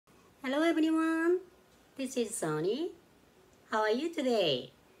Hello everyone, this is Sunny. How are you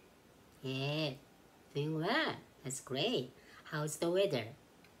today? Yeah, doing well. That's great. How's the weather?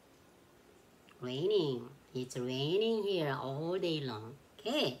 Raining. It's raining here all day long.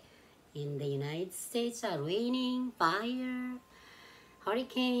 Okay. In the United States are raining, fire,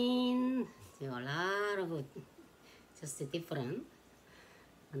 hurricane. There are a lot of just different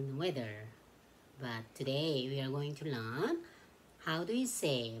weather. But today we are going to learn how do you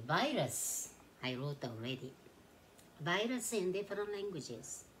say virus. I wrote already. Virus in different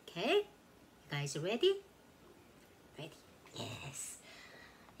languages. Okay? You guys ready? Ready? Yes.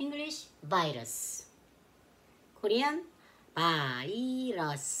 English, virus. Korean,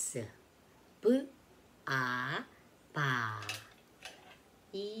 virus. V, A, ba.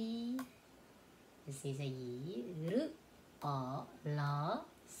 E, this is a E, R, O, L,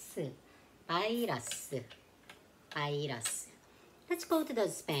 S. Virus. Virus. Let's go to the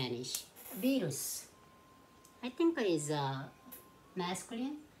Spanish. Virus. I think it is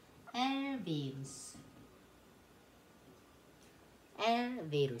masculine. El virus. El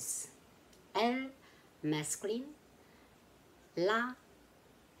virus. El masculine. La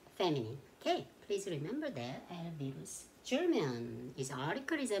feminine. Okay, please remember that. El virus. German. This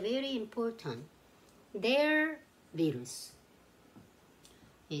article is very important. Der virus.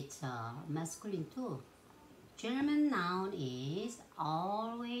 It's masculine too. German noun is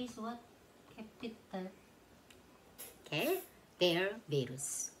always what? Capital. Okay, der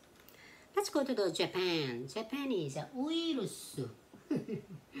virus. Let's go to the Japan. Japan is Wịrạs.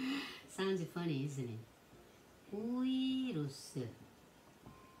 Sounds funny, isn't it? Wịrạs.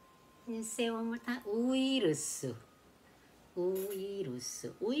 You say one more time. Wịrạs. Wịrạs.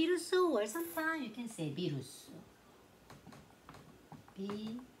 Wịrạs, or sometimes you can say virus.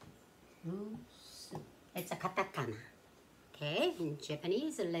 Virus. It's a katakana. Okay, in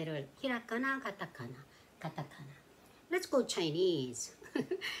Japanese, a letter hiragana, katakana. Katakana. Let's go Chinese.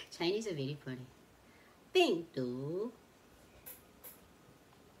 Chinese are very funny. Bing du.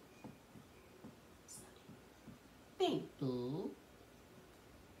 Bing du.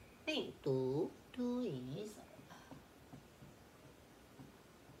 Bing du. Du is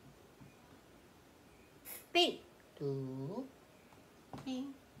bing du.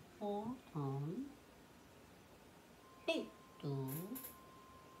 Bing for Tom. Bing du.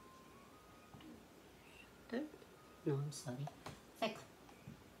 Third. No, I'm sorry. Second.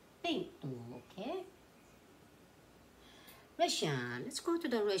 Bing du, okay? Russia. Let's go to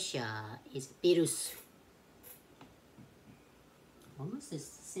the Russia. It's virus. Almost is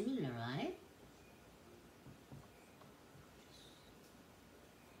similar, right?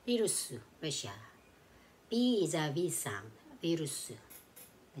 Virus, Russia. B is a V sound. Virus.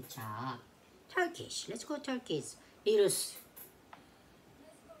 Good job. Turkish. Let's go Turkish. Virus.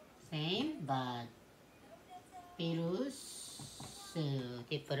 Same, but virus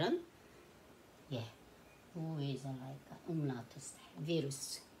different. Yeah. Who is like umlaut style.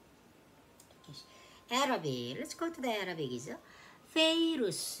 Virus. Turkish. Arabic. Let's go to the Arabic. Is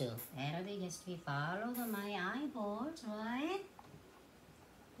virus. Arabic has to be followed my eyeballs, right?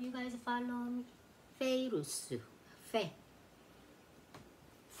 You guys follow me. Virus. Fe.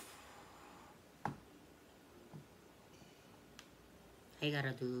 I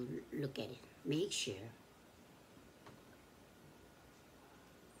gotta look at it. Make sure.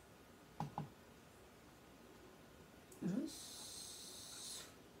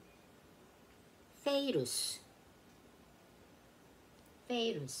 Virus.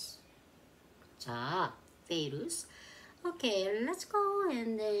 Virus. 자, virus. Okay, let's go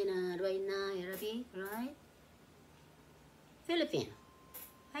and then right now Arabic, right? Filipino.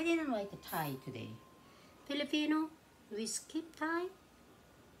 I didn't write the Thai today. Filipino. We skip Thai.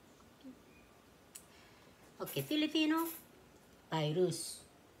 Okay, Filipino. Virus.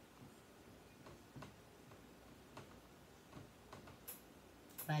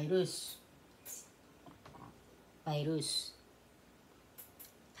 Virus. Virus.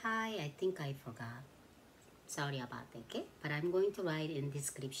 Thai, I think I forgot. Sorry about that, okay? But I'm going to write in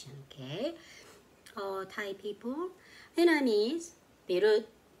description, okay? Thai people. Vietnamese. Virus.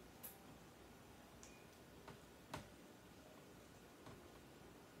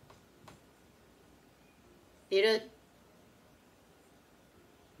 Virus.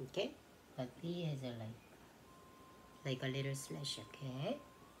 Okay? But B has a like a little slash, okay?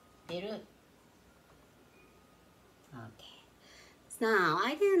 Virus. Okay. Now,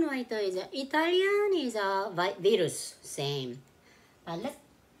 I didn't write the Italian is a virus, same. But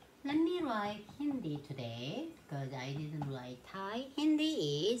let me write Hindi today because I didn't write Thai.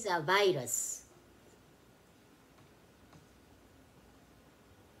 Hindi is a virus.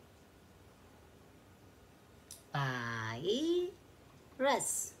 Virus.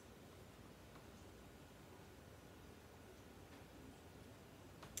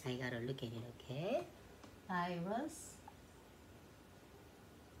 I gotta look at it, okay? Virus.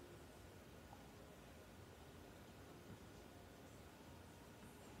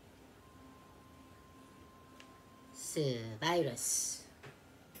 Virus.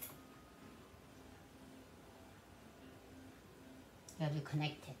 You have to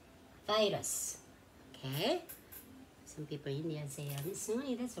connect it. Virus. Okay? Some people in India say, Miss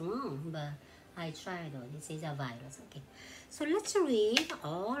Suni, that's wrong, but I tried though. This is a virus. Okay. So let's read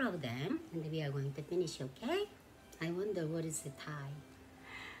all of them and we are going to finish, okay? I wonder what is the time.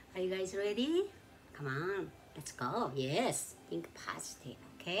 Are you guys ready? Come on, let's go. Yes, think positive,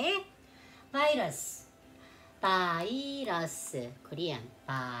 okay? Virus. Virus. Korean.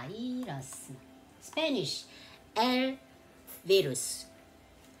 Virus. Spanish. El virus.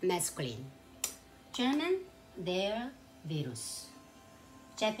 Masculine. German. Der virus.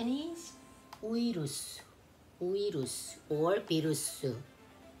 Japanese. Virus. Virus or virus.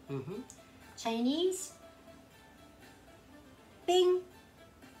 Chinese. Bing.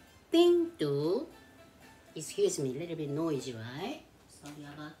 Bing do. Excuse me, a little bit noisy, right? Sorry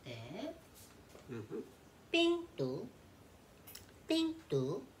about that. Bing do. Bing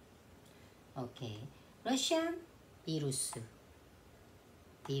do. Okay. Russian. Virus.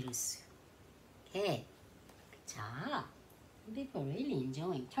 Virus. Okay. 자, people really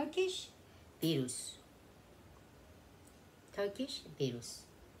enjoying. Turkish. Virus. Turkish. Virus.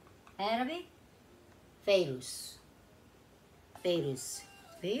 Arabic. Virus. Virus.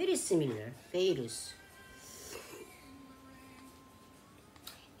 Very similar. Virus.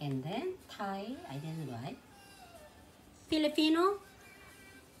 And then Thai, I didn't write. Filipino.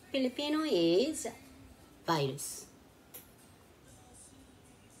 Filipino is virus.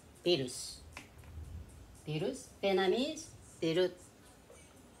 Virus. Virus. Vietnamese. Virus.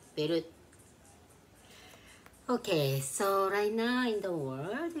 Virus. Okay, so right now in the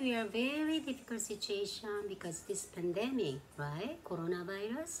world, we are very difficult situation because this pandemic, right?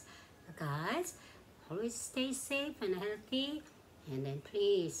 Coronavirus. Guys, always stay safe and healthy. And then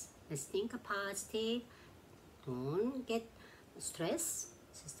please, let's think positive. Don't get stressed.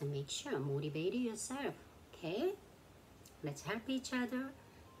 Just to make sure, motivate yourself. Okay? Let's help each other.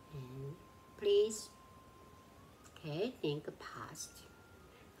 And please, okay, think positive.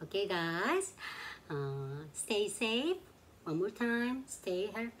 Okay, guys? Stay safe. One more time. Stay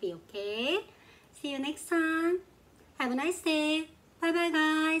healthy, okay? See you next time. Have a nice day. Bye-bye,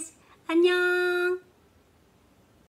 guys. 안녕.